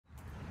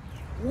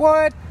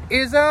What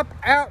is up,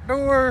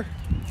 outdoor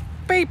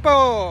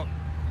people?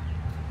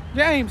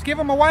 James, give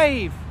them a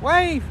wave.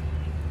 Wave.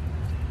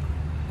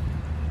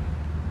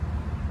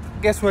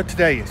 Guess what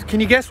today is? Can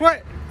you guess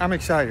what? I'm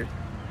excited.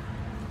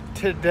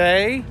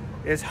 Today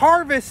is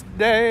harvest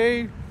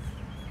day.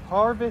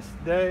 Harvest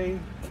day.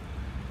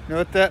 Know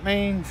what that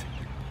means?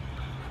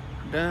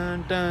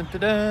 Dun, dun, dun,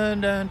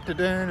 dun, dun, dun,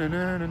 dun,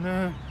 dun, dun,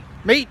 dun.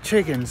 Meat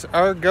chickens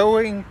are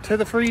going to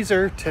the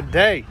freezer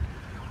today.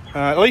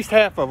 At least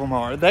half of them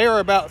are. They are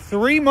about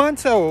 3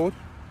 months old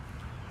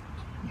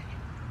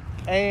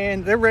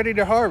and they're ready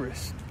to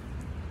harvest.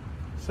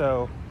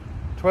 So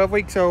 12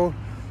 weeks old,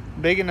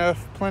 big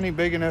enough, plenty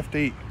big enough to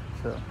eat.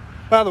 So,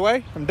 by the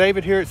way, I'm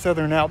David here at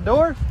Southern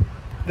Outdoors.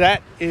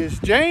 That is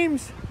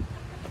James.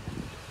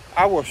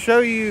 I will show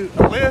you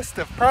a list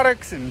of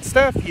products and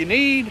stuff you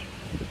need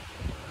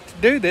to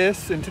do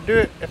this and to do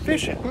it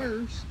efficient.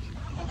 First,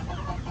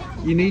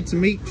 you need some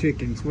meat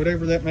chickens,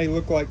 whatever that may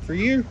look like for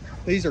you.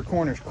 These are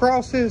Cornish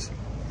crosses.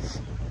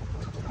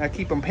 I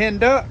keep them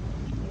pinned up,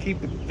 keep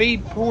the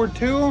feed poured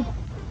to them.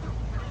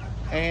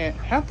 And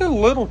how the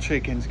little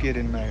chickens get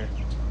in there?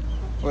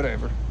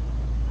 Whatever.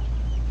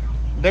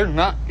 They're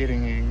not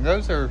getting eaten.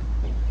 Those are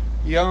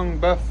young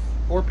buff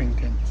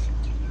Orpingtons,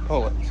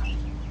 pullets.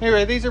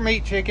 Anyway, these are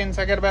meat chickens.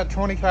 I got about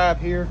 25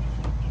 here.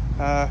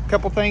 A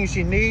couple things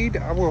you need.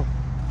 I'm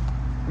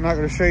not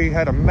going to show you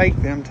how to make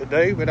them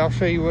today, but I'll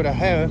show you what I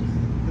have.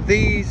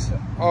 These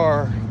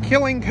are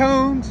killing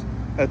cones.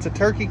 That's a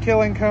turkey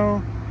killing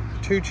cone,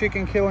 2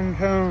 chicken killing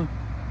cone,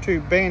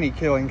 2 banty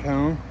killing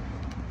cone.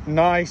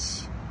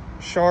 Nice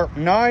sharp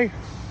knife.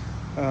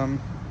 A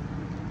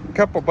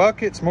couple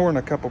buckets, more than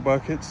a couple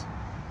buckets.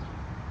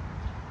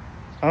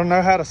 I don't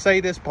know how to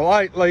say this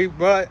politely,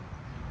 but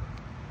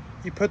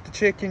you put the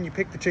chicken, you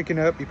pick the chicken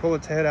up, you pull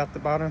its head out the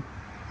bottom,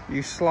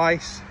 you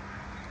slice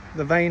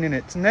the vein in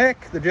its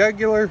neck, the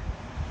jugular,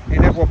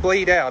 and it will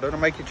bleed out. It'll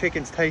make your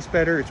chickens taste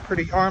better. It's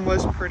pretty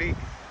harmless,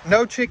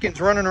 no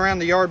chickens running around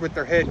the yard with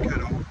their head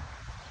cut off.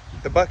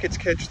 The buckets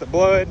catch the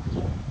blood.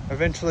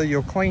 Eventually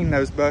you'll clean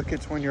those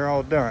buckets when you're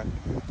all done.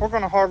 We're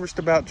gonna harvest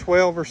about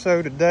 12 or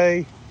so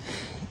today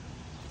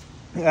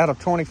out of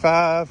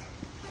 25.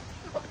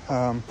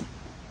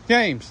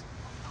 James,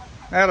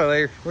 out of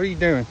there, what are you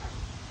doing?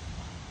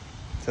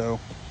 So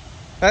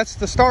that's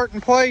the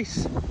starting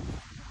place.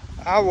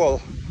 I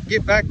will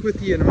get back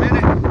with you in a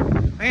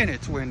minute. Man,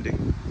 it's windy.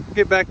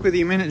 Get back with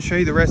you in a minute and show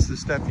you the rest of the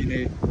stuff you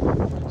need.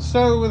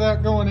 So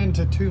without going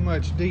into too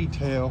much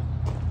detail,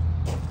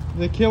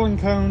 the killing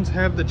cones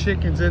have the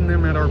chickens in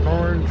them at our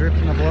barn,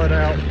 dripping the blood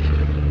out.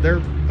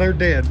 They're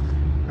dead.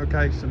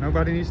 Okay, so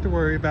nobody needs to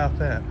worry about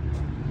that.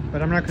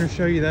 But I'm not going to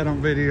show you that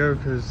on video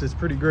because it's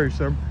pretty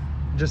gruesome.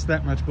 Just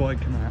that much blood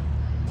coming out.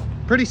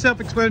 Pretty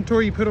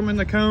self-explanatory. You put them in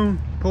the cone,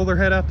 pull their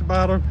head out the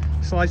bottom,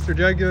 slice their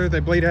jugular, they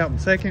bleed out in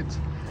seconds.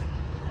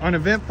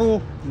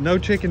 Uneventful, no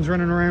chickens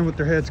running around with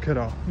their heads cut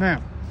off.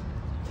 Now,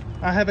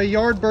 I have a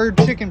yard bird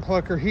chicken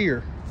plucker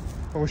here.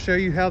 I will show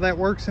you how that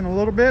works in a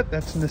little bit.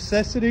 That's a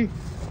necessity.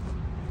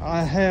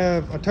 I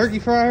have a turkey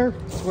fryer.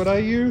 That's what I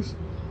use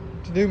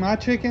to do my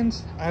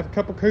chickens. I have a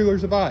couple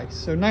coolers of ice.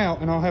 So now,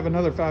 and I'll have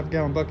another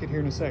 5-gallon bucket here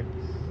in a second.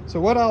 So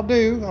what I'll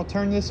do, I'll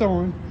turn this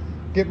on,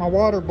 get my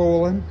water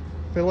boiling,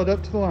 fill it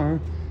up to the line,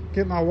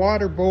 get my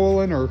water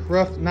boiling, or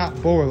not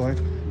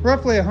boiling,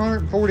 roughly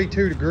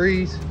 142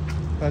 degrees.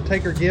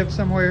 Take or give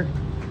somewhere.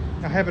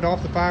 I have it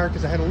off the fire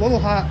because I had a little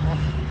hot.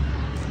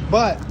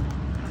 But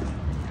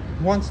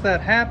once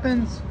that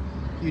happens,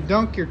 you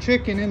dunk your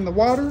chicken in the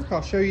water.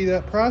 I'll show you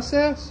that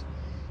process.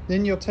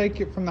 Then you'll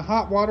take it from the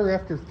hot water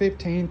after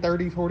 15,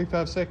 30,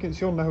 45 seconds.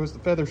 You'll know as the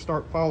feathers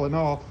start falling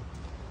off.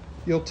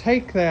 You'll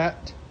take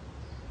that,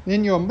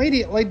 then you'll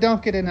immediately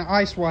dunk it in an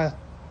ice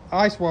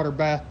water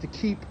bath to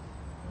keep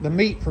the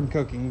meat from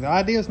cooking. The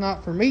idea is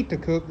not for meat to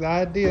cook. The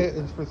idea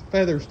is for the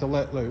feathers to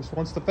let loose.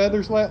 Once the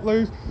feathers let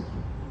loose,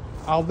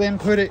 I'll then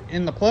put it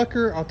in the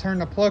plucker. I'll turn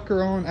the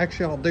plucker on.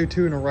 Actually, I'll do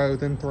 2 in a row,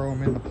 then throw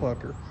them in the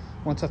plucker.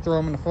 Once I throw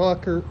them in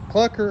the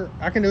plucker,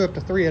 I can do up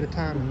to 3 at a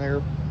time in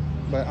there,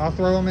 but I'll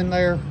throw them in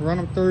there, run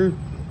them through.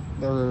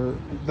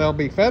 They'll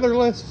be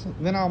featherless.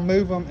 Then I'll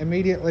move them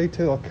immediately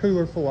to a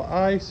cooler full of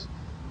ice.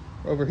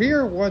 Over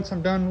here, once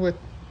I'm done with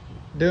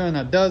doing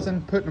a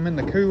dozen, putting them in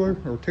the cooler,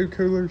 or 2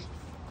 coolers,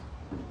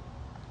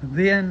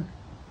 then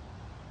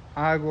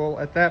I will,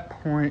 at that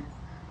point,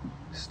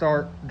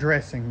 start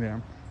dressing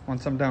them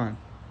once I'm done.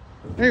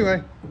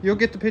 Anyway, you'll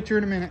get the picture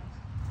in a minute.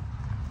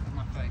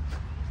 My face.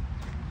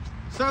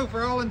 So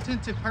for all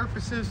intents and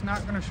purposes,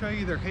 not going to show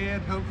you their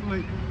head,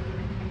 hopefully.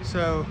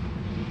 So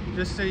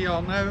just so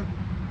y'all know,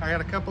 I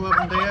got a couple of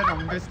them dead.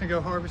 I'm just going to go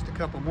harvest a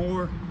couple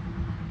more.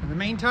 In the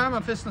meantime,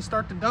 I'm just going to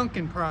start the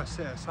dunking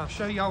process. I'll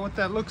show y'all what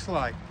that looks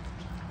like.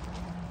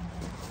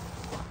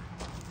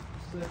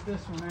 Set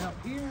this one out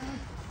here.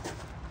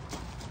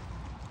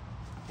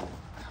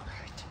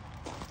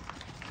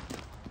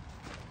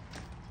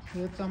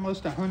 It's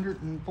almost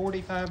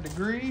 145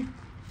 degrees.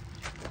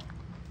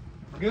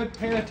 Good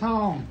pair of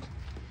tongs.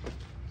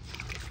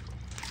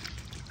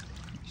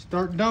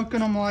 Start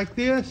dunking them like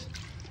this.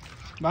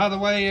 By the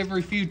way,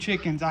 every few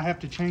chickens, I have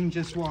to change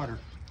this water.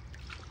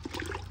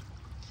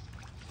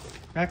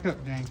 Back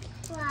up, Jane.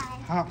 Why?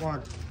 Hot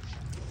water.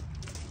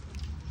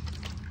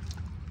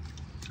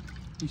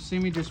 You see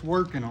me just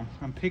working them.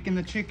 I'm picking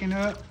the chicken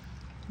up,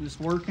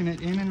 just working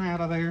it in and out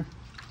of there.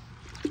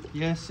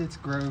 Yes, it's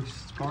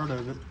gross. It's part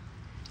of it.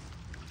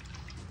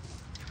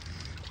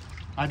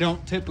 I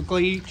don't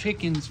typically eat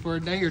chickens for a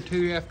day or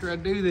two after I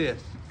do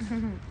this.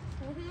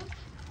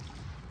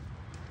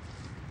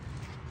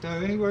 So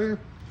anywhere,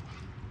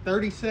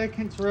 30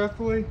 seconds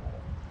roughly.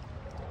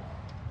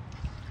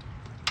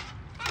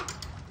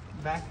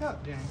 Back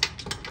up, Jane.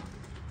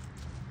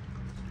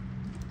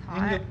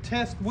 And you'll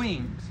test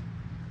wings.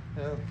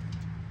 So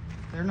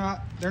they're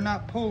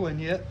not pulling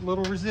yet.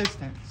 Little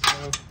resistance.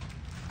 So.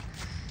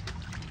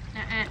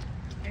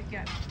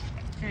 Yuck.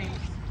 Change.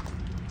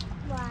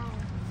 Why?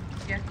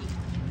 Yucky.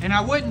 And I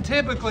wouldn't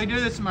typically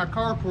do this in my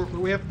carport, but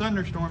we have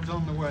thunderstorms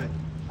on the way.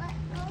 What?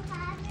 We'll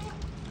have it?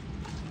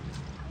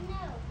 No.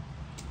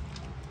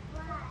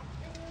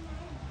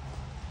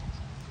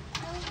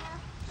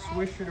 Why?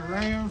 Swish it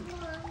around.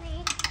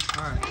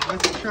 All right,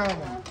 let's try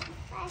one.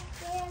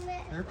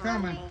 They're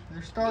coming.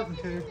 They're starting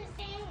to.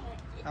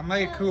 I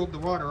may have cooled the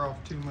water off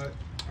too much.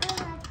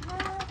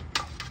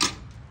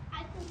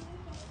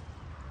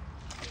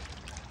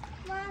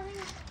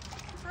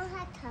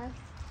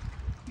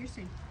 You're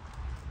soon.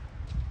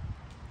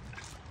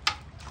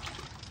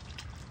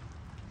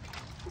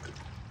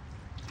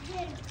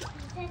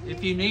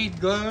 If you need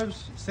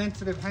gloves,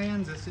 sensitive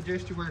hands, I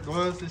suggest you wear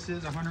gloves. This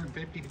is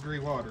 150-degree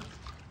water,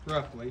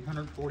 roughly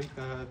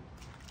 145.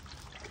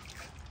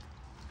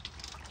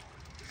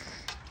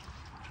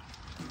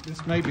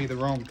 This may be the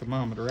wrong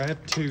thermometer. I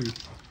have two.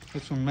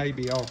 This one may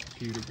be off a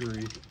few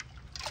degrees.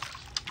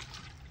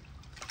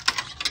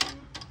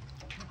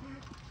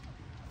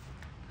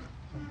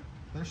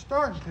 They're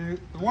starting to.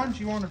 The ones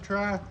you want to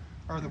try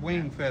are the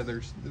wing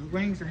feathers. The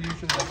wings are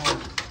usually the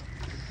hardest.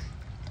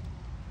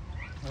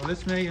 Well,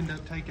 this may end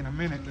up taking a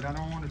minute, but I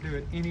don't want to do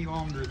it any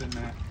longer than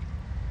that.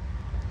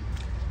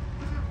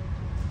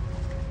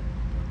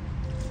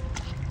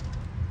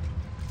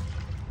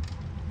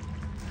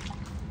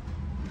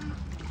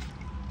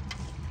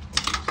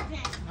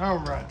 All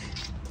right.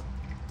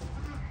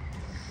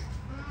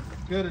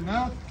 Good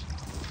enough.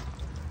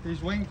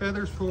 These wing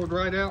feathers pulled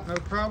right out, no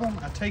problem.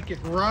 I take it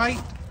right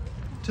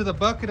to the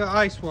bucket of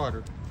ice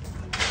water.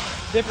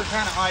 Different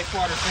kind of ice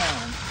water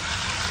challenge.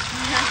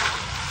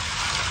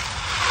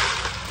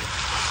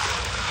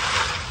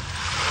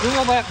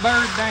 Cool that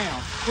bird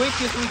down,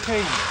 quick as we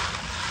can.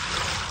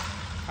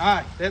 All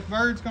right, that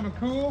bird's gonna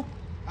cool.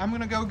 I'm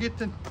gonna go get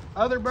the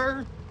other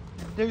bird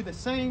and do the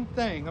same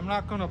thing. I'm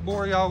not gonna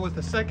bore y'all with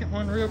the second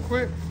one real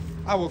quick.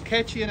 I will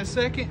catch you in a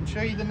second and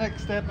show you the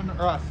next step in the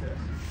process.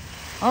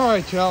 All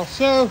right, y'all,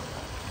 so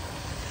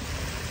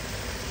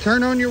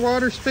turn on your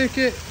water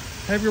spigot,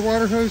 have your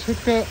water hose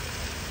hooked up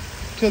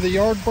to the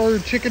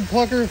Yardbird chicken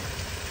plucker,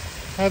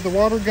 have the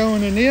water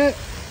going in it.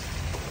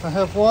 I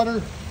have water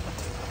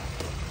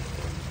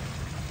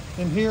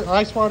in here,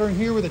 ice water in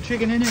here with a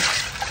chicken in it.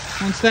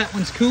 Once that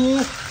one's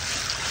cool,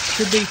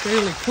 should be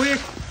fairly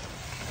quick,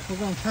 we're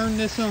gonna turn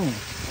this on.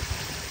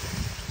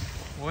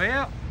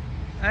 Well,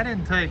 that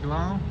didn't take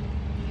long.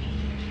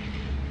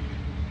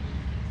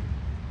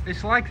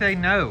 It's like they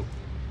know.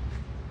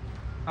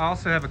 I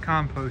also have a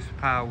compost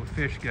pile with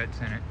fish guts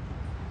in it.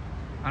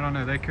 I don't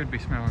know, they could be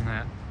smelling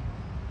that.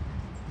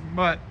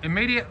 But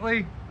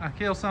immediately I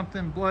kill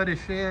something, blood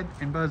is shed,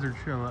 and buzzards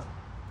show up.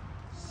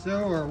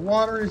 So our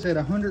water is at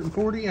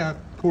 140. Of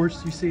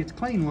course, you see it's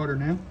clean water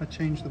now. I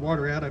changed the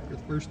water out after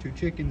the first two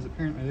chickens.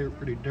 Apparently they were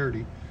pretty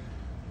dirty.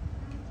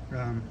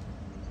 The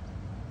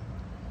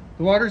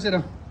water's at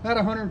about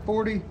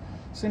 140.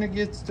 Then it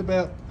gets to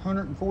about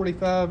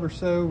 145 or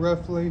so,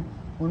 roughly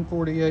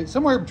 148,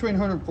 somewhere between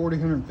 140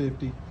 and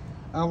 150.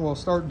 I will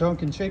start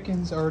dunking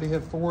chickens. I already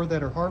have 4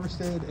 that are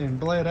harvested and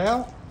bled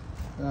out.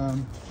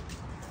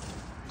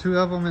 2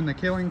 of them in the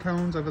killing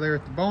cones over there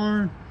at the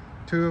barn.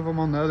 2 of them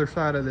on the other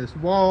side of this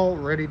wall,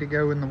 ready to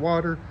go in the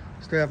water.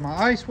 Still have my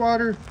ice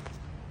water,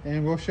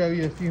 and we'll show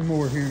you a few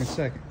more here in a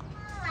second.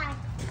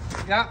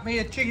 Got me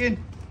a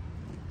chicken.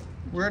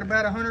 We're at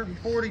about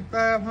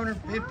 145,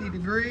 150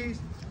 degrees.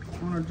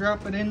 I'm gonna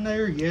drop it in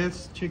there.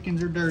 Yes,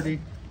 chickens are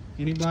dirty.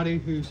 Anybody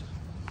who's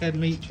had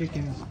meat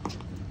chickens,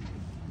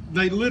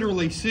 they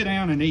literally sit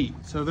down and eat,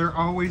 so they're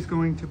always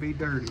going to be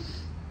dirty.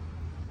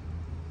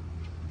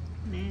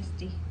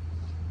 Nasty.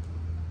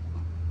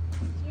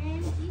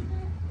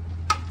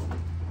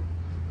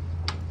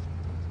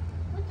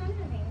 What's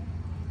under there?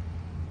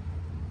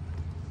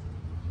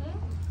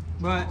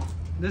 But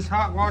this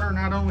hot water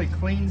not only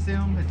cleans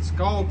them, it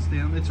scalds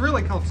them. It's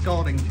really called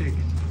scalding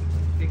chicken.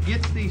 It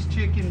gets these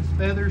chickens'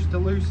 feathers to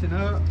loosen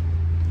up.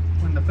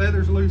 When the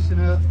feathers loosen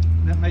up,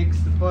 that makes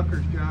the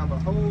plucker's job a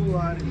whole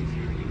lot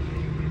easier.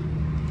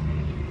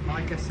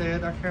 Like I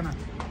said, I kind of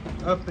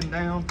up and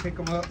down, pick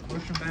them up,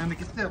 push them down to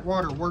get that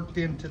water worked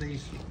into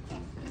these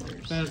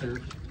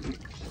feathers.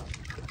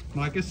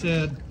 Like I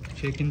said,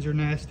 chickens are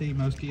nasty.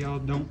 Most of y'all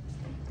don't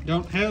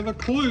Don't have a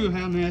clue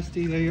how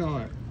nasty they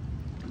are.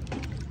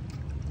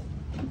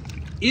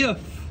 If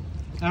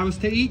I was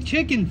to eat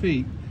chicken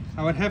feet,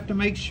 I would have to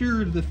make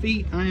sure the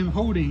feet I am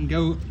holding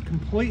go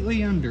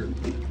completely under,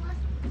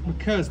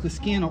 because the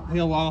skin will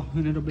peel off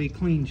and it'll be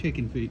clean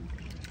chicken feet.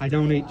 I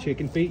don't eat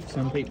chicken feet,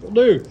 some people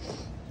do.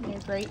 They're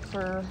great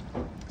for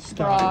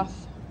Stock.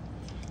 broth.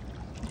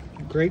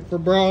 Great for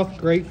broth,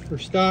 great for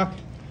stock.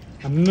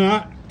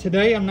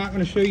 Today I'm not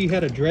going to show you how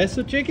to dress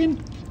a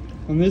chicken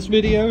on this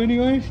video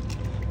anyway,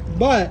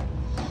 but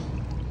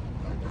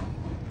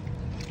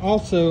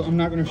also I'm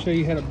not going to show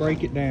you how to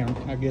break it down,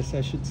 I guess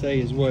I should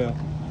say as well.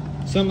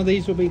 Some of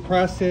these will be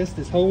processed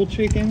as whole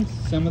chickens,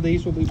 some of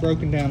these will be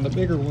broken down, the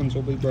bigger ones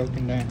will be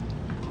broken down.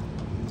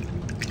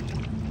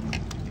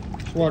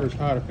 This water's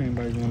hot if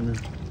anybody's wondering.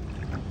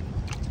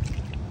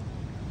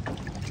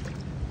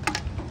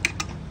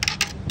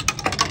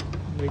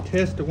 They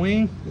test the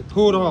wing, they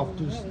pull it off.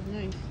 That was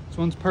nice. This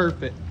one's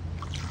perfect.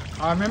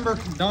 I remember,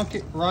 dunk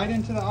it right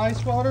into the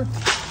ice water.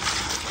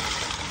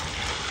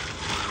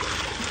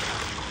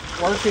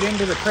 Work it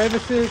into the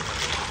crevices,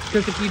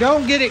 because if you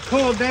don't get it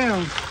cooled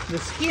down, the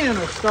skin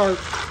will start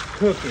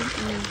cooking.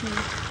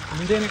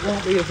 And then it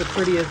won't be as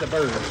pretty as a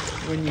bird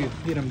when you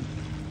get them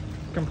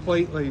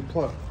completely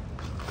plucked.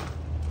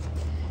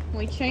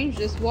 We changed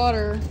this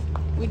water.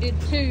 We did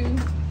 2.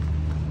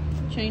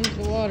 Changed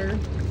the water.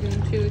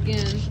 Doing 2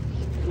 again.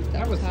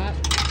 That was hot.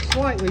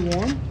 Slightly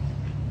warm.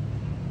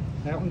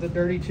 That one's a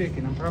dirty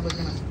chicken. I'm probably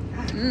gonna.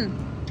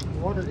 The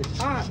water is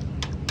hot.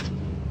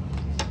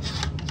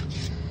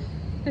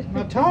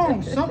 My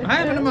tongs. Something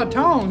happened to my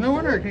tongs. No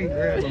wonder I can't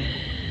grab them.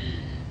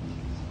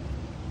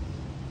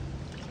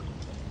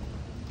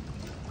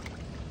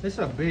 This is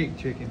a big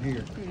chicken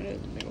here. That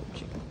is a big old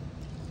chicken.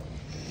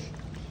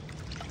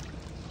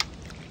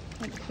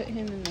 I'd put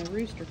him in the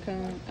rooster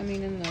cone. I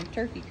mean, in the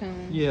turkey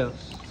cone. Yes.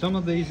 Some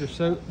of these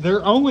are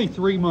they're only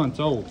 3 months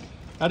old.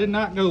 I did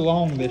not go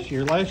long this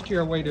year. Last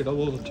year I waited a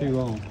little too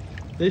long.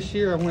 This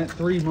year I went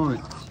 3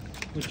 months,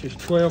 which is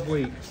 12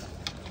 weeks.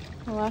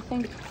 Well, I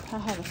think I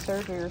had a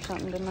surgery or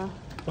something, didn't I?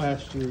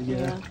 Last year, yeah.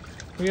 Yeah.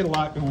 We had a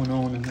lot going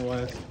on in the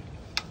last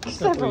couple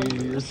Several of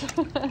years.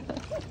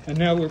 And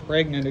now we're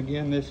pregnant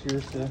again this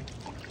year, so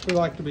we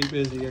like to be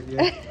busy, I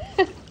guess.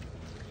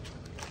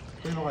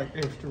 We like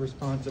extra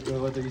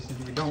responsibilities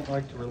and we don't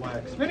like to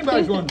relax. If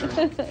anybody's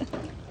wondering.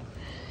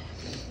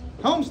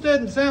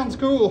 Homesteading sounds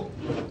cool.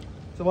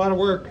 It's a lot of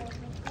work,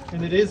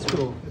 and it is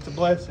cool. It's a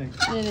blessing.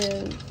 It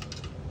is.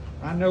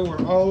 I know where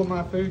all of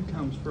my food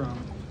comes from,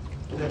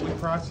 that we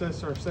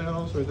process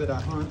ourselves or that I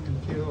hunt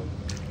and kill.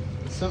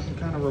 There's something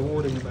kind of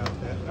rewarding about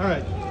that. All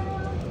right,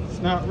 it's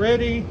not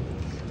ready.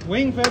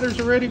 Wing feathers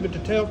are ready, but the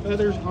tail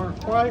feathers aren't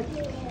quite.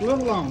 A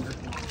little longer.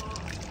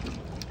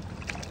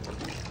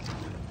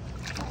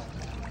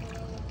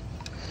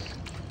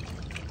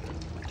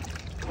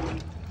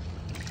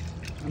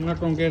 I'm not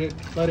gonna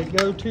let it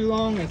go too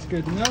long. That's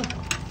good enough.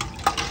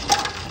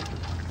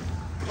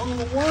 On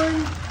the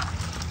one,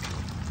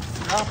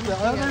 drop the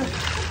other.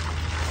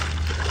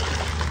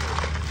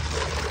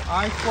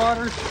 Ice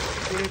water,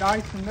 get it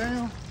icing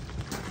down.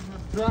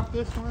 Drop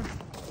this one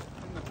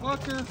in the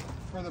plucker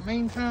for the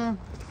meantime,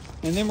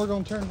 and then we're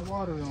gonna turn the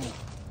water on.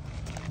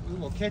 We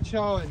will catch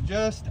y'all in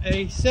just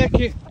a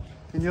second,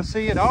 and you'll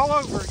see it all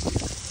over again.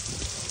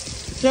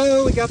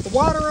 So we got the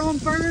water on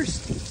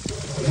first,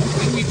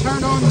 then you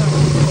turn on the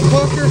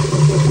plucker.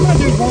 I'm gonna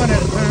do one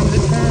at a time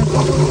this time, so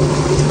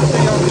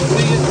y'all can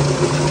see it.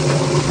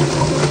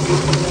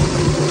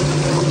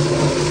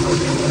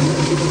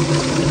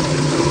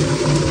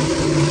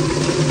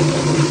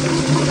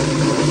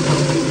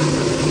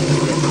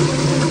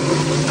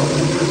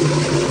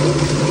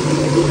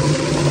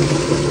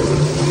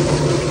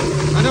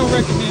 I don't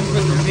recommend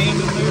putting your hand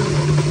in there.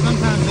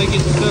 Sometimes they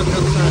get stuck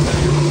upside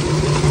down.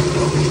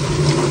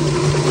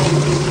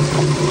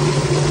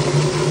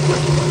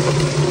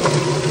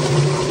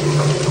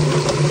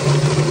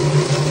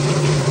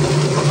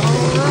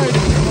 Alright,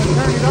 I'm going to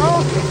turn it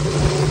off.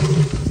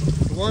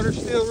 The water's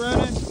still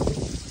running.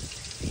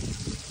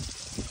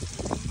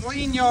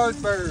 Clean yard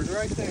bird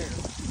right there.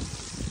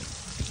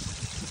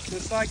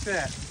 Just like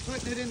that.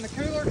 Putting it in the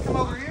cooler. Come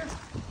over here.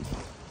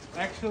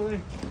 Actually,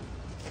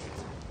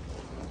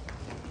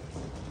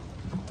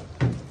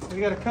 we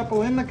got a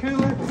couple in the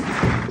cooler.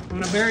 I'm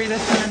going to bury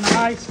this one in the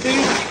ice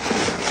too.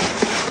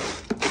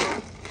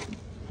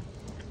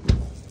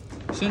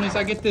 As soon as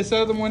I get this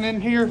other one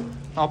in here,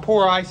 I'll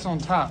pour ice on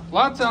top.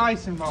 Lots of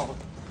ice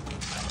involved.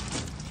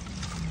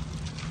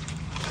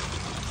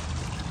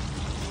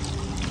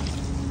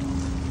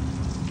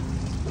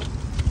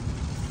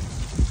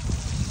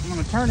 I'm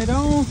going to turn it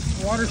on.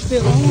 The water's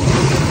still on.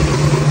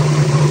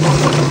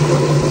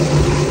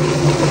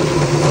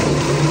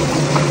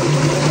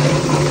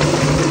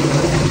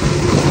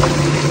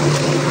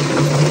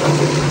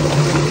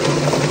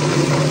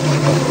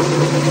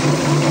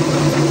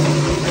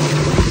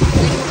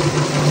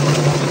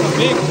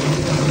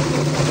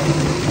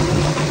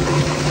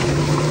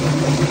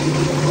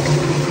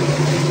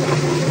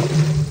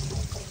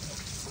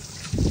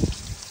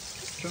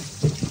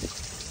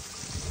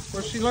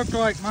 look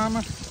like,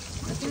 Mama?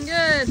 Looking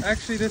good.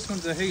 Actually, this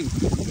one's a heat.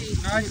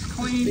 Nice,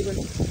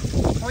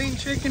 clean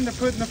chicken to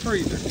put in the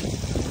freezer.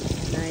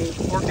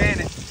 Nice.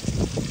 Organic. I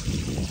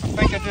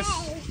think I just...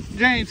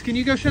 James, can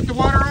you go shut the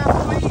water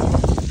off, please?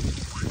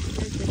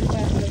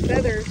 The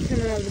feathers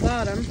coming out of the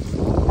bottom.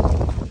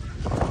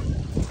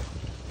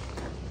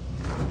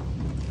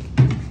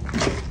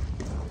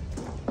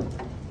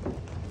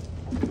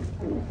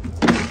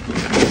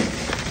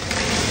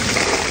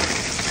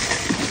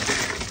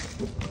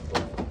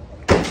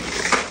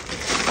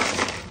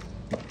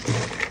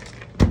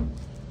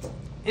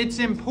 It's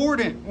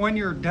important when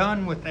you're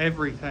done with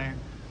everything,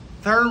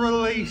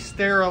 thoroughly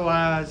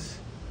sterilize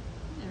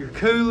your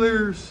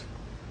coolers,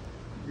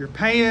 your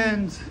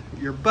pans,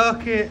 your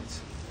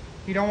buckets.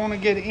 You don't want to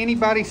get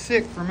anybody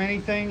sick from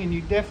anything, and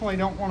you definitely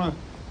don't want to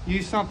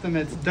use something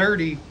that's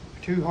dirty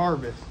to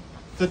harvest.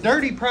 It's a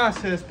dirty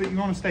process, but you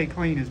want to stay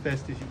clean as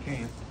best as you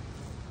can.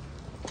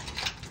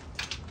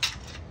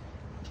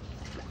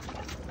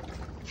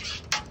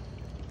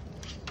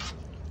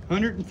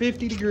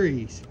 $150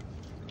 degrees.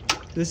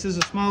 This is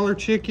a smaller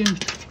chicken.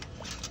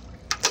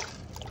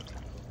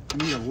 I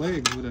need a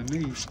leg, what I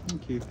need.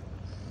 Thank you.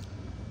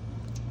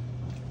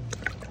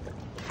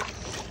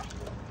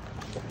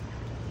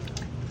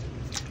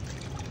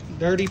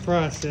 Dirty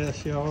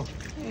process, y'all.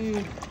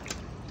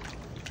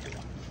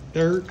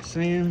 Dirt,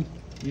 sand.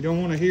 You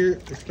don't want to hear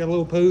it. It's got a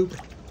little poop.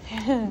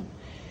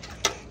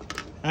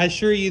 I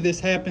assure you this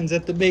happens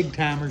at the big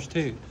timers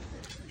too.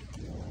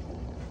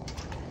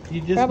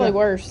 You just Probably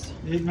worse.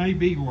 It may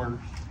be worse.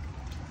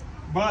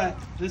 But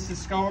this is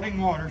scalding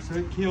water, so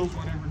it kills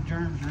whatever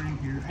germs are in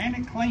here, and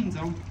it cleans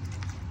them.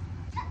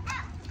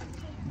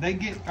 They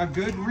get a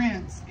good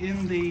rinse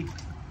in the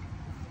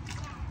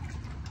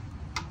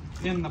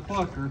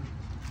plucker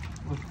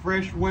with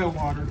fresh well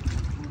water.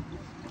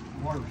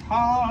 Water's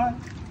hot.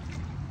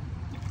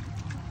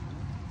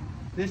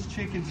 This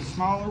chicken's a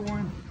smaller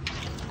one.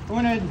 I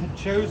went ahead and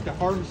chose to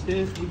harvest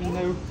it, even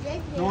though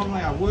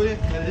normally I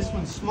wouldn't. But this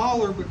one's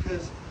smaller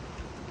because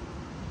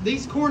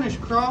these Cornish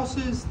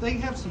crosses, they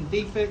have some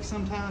defects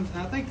sometimes,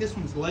 and I think this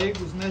one's leg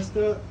was messed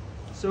up,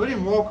 so it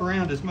didn't walk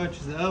around as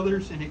much as the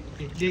others, and it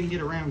didn't get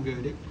around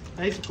good. It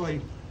basically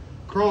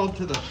crawled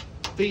to the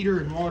feeder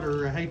and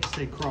water. I hate to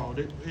say crawled.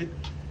 It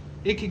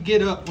could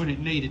get up when it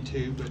needed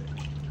to, but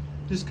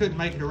just couldn't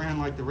make it around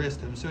like the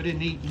rest of them, so it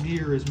didn't eat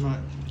near as much.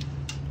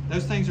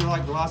 Those things are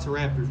like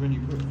velociraptors when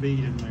you put feed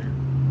in there.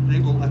 They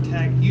will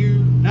attack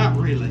you, not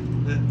really,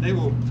 but they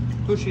will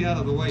push you out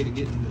of the way to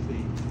get to the feed.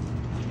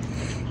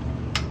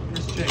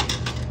 Check it.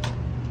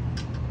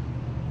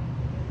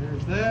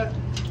 There's that.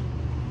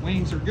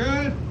 Wings are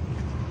good.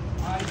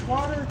 Ice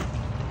water.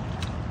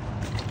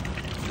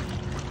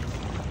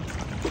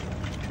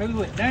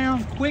 Cool it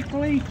down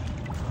quickly.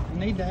 I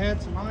need to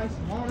add some ice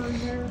and water in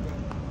there, but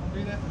I'll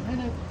do that in a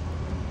minute.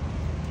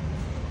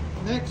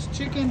 Next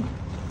chicken.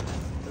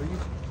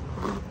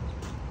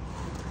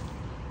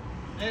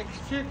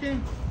 Next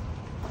chicken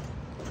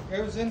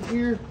goes in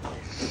here.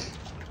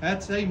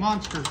 That's a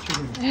monster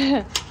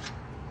chicken.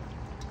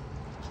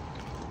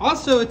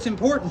 Also, it's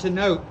important to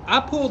note, I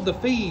pulled the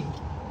feed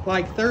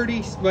like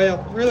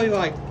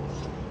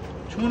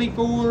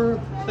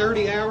 24,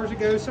 30 hours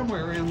ago,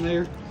 somewhere around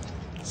there.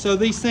 So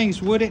these things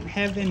wouldn't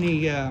have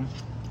any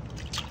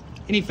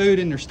food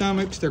in their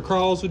stomachs, their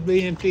crawls would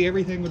be empty,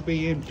 everything would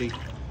be empty.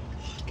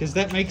 Because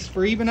that makes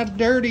for even a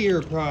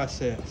dirtier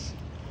process.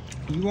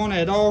 You want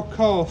at all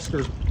costs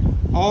or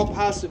all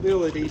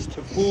possibilities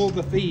to pull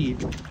the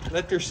feed,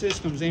 let their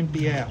systems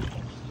empty out.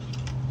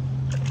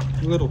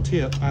 A little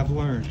tip I've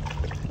learned.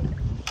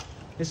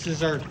 This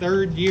is our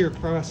 3rd year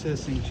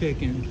processing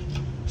chicken.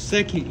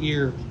 2nd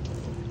year,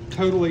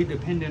 totally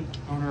dependent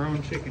on our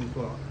own chicken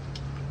flock.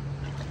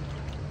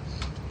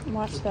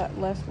 Watch that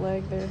left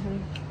leg there,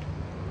 honey.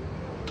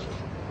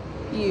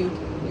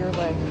 Your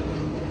leg.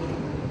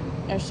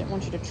 I just didn't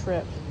want you to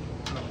trip.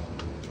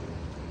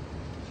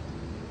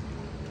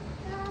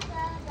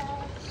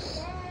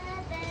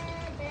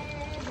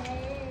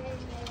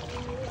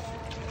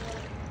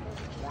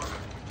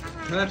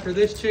 After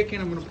this chicken,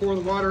 I'm going to pour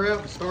the water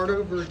out and start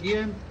over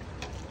again.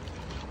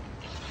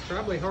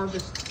 Probably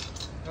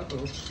harvest,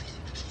 harvest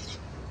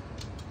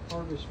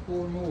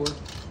 4 more.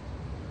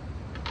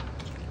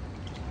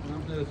 I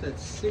don't know if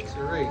that's 6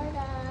 or 8.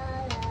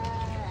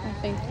 I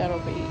think that'll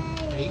be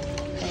 8.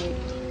 8.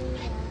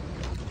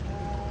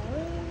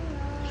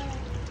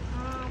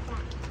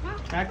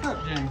 Back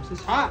up, James.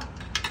 It's hot.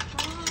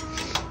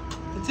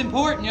 It's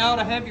important, y'all,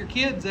 to have your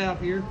kids out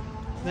here.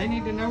 They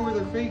need to know where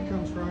their feed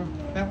comes from.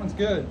 That one's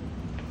good.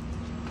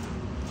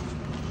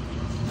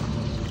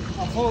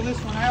 I'll pull this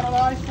one out of the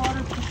ice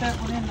water, put that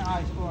one in the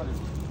ice water.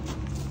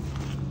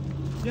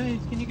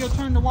 James, can you go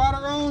turn the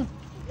water on?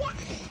 Yeah.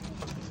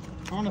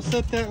 I want to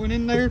set that one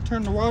in there,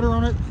 turn the water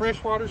on it.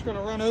 Fresh water's going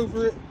to run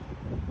over it.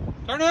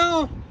 Turn it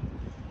on.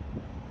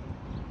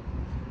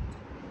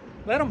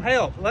 Let them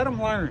help. Let them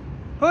learn.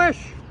 Push.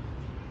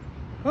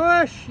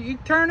 Push. You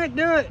turn it,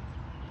 do it.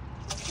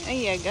 There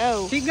you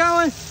go. Keep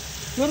going.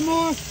 A little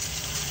more.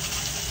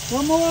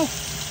 One more.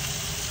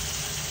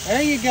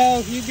 There you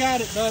go. You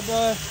got it, bud.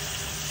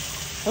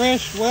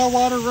 Fresh well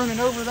water running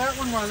over that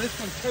one while this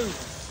one's cooling.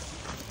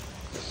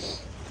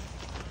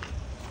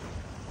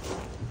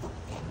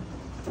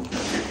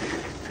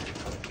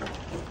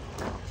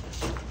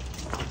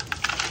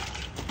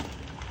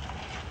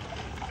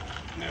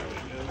 There we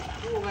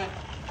go.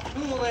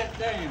 Cool that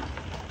down.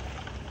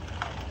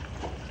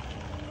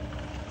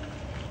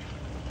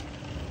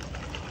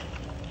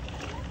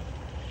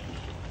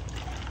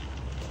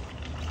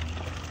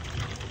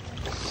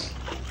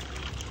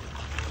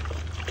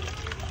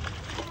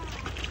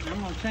 I'm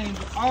going to change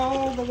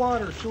all the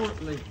water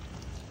shortly.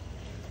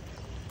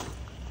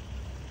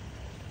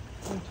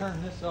 Let me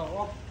turn this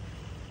off.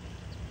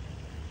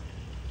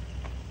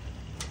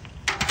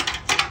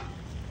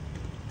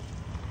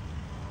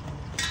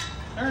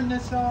 Turn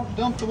this off,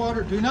 dump the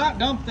water. Do not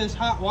dump this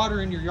hot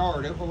water in your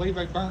yard. It will leave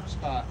a burnt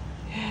spot.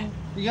 If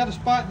you got a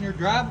spot in your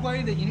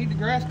driveway that you need the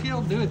grass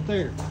killed, do it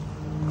there.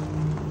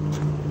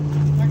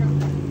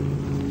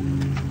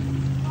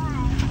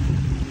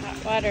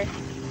 Hot water.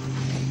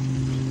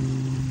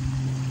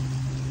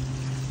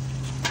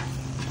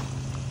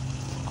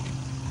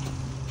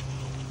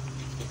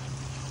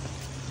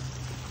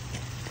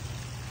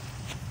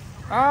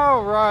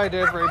 All right,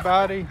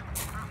 everybody.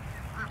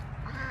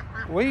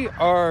 We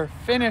are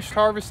finished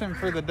harvesting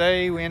for the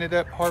day. We ended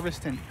up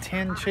harvesting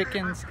 10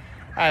 chickens.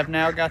 I have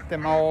now got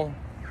them all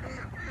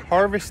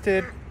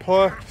harvested,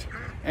 plucked,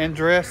 and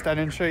dressed. I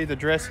didn't show you the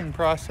dressing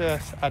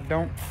process. I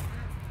don't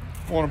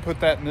want to put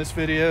that in this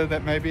video.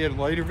 That may be a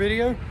later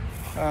video.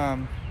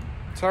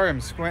 Sorry I'm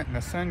squinting.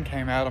 The sun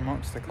came out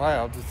amongst the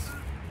clouds. It's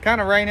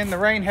kind of raining. The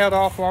rain held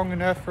off long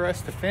enough for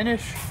us to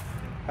finish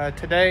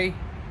today,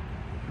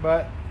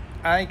 but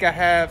I think I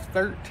have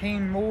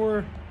 13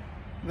 more.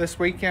 This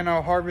weekend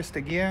I'll harvest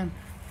again.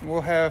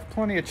 We'll have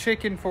plenty of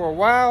chicken for a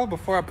while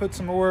before I put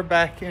some more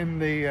back in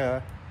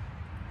the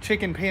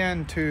chicken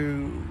pen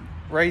to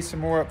raise some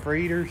more up for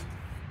eaters.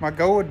 My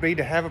goal would be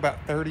to have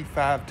about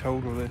 35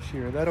 total this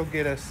year. That'll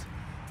get us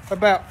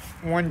about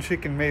 1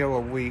 chicken meal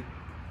a week.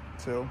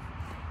 So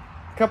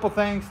a couple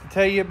things to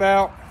tell you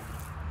about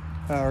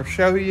or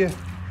show you.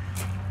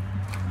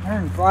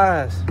 Darn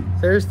flies.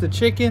 There's the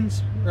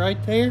chickens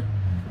right there.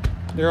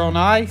 They're on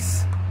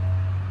ice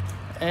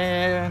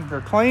and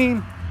they're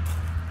clean.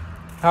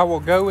 I will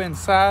go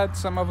inside.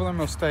 Some of them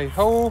will stay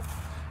whole.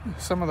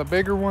 Some of the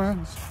bigger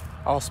ones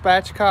I'll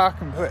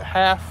spatchcock and put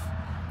half,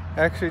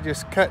 actually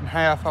just cut in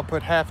half. I'll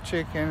put half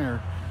chicken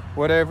or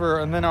whatever,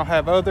 and then I'll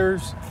have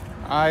others.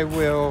 I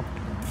will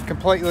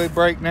completely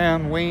break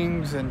down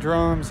wings and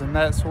drums and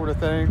that sort of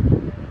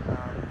thing.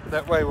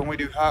 That way when we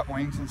do hot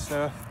wings and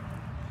stuff.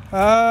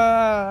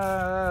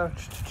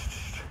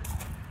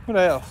 What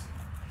else?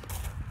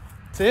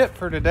 That's it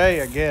for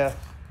today, I guess.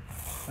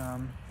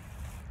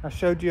 I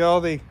showed you all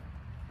the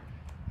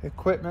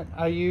equipment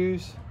I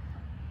use.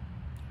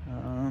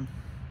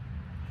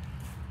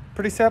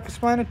 Pretty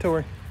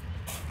self-explanatory.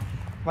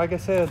 Like I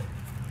said,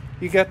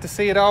 you got to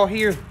see it all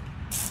here.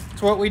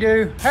 It's what we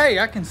do. Hey,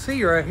 I can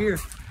see right here.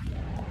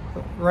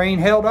 Rain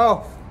held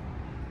off.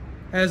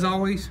 As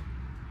always,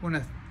 I want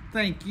to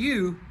thank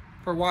you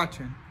for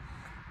watching.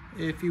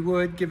 If you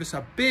would, give us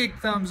a big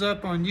thumbs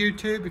up on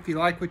YouTube if you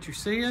like what you're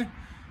seeing.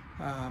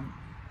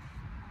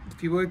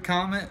 If you would,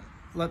 comment.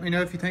 Let me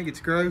know if you think it's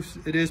gross.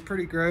 It is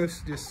pretty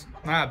gross, just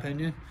my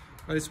opinion.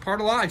 But it's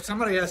part of life.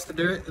 Somebody has to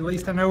do it. At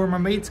least I know where my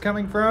meat's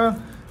coming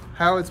from,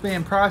 how it's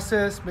being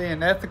processed,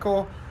 being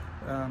ethical.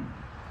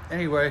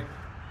 Anyway,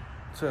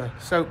 it's a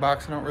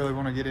soapbox I don't really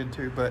want to get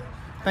into, but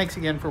thanks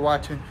again for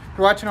watching. If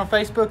you're watching on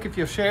Facebook, if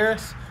you'll share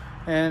us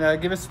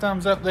and give us a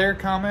thumbs up there,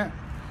 comment.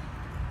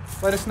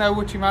 Let us know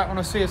what you might want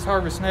to see us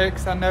harvest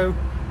next. I know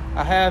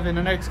I have in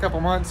the next couple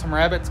months some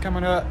rabbits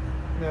coming up.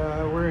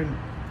 We're in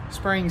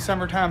spring,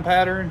 summertime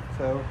pattern,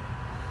 so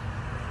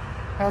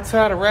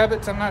outside of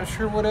rabbits, I'm not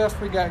sure what else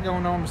we got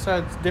going on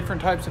besides different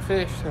types of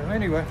fish. So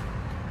anyway,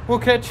 we'll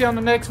catch you on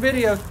the next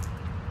video.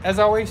 As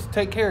always,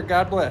 take care.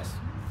 God bless.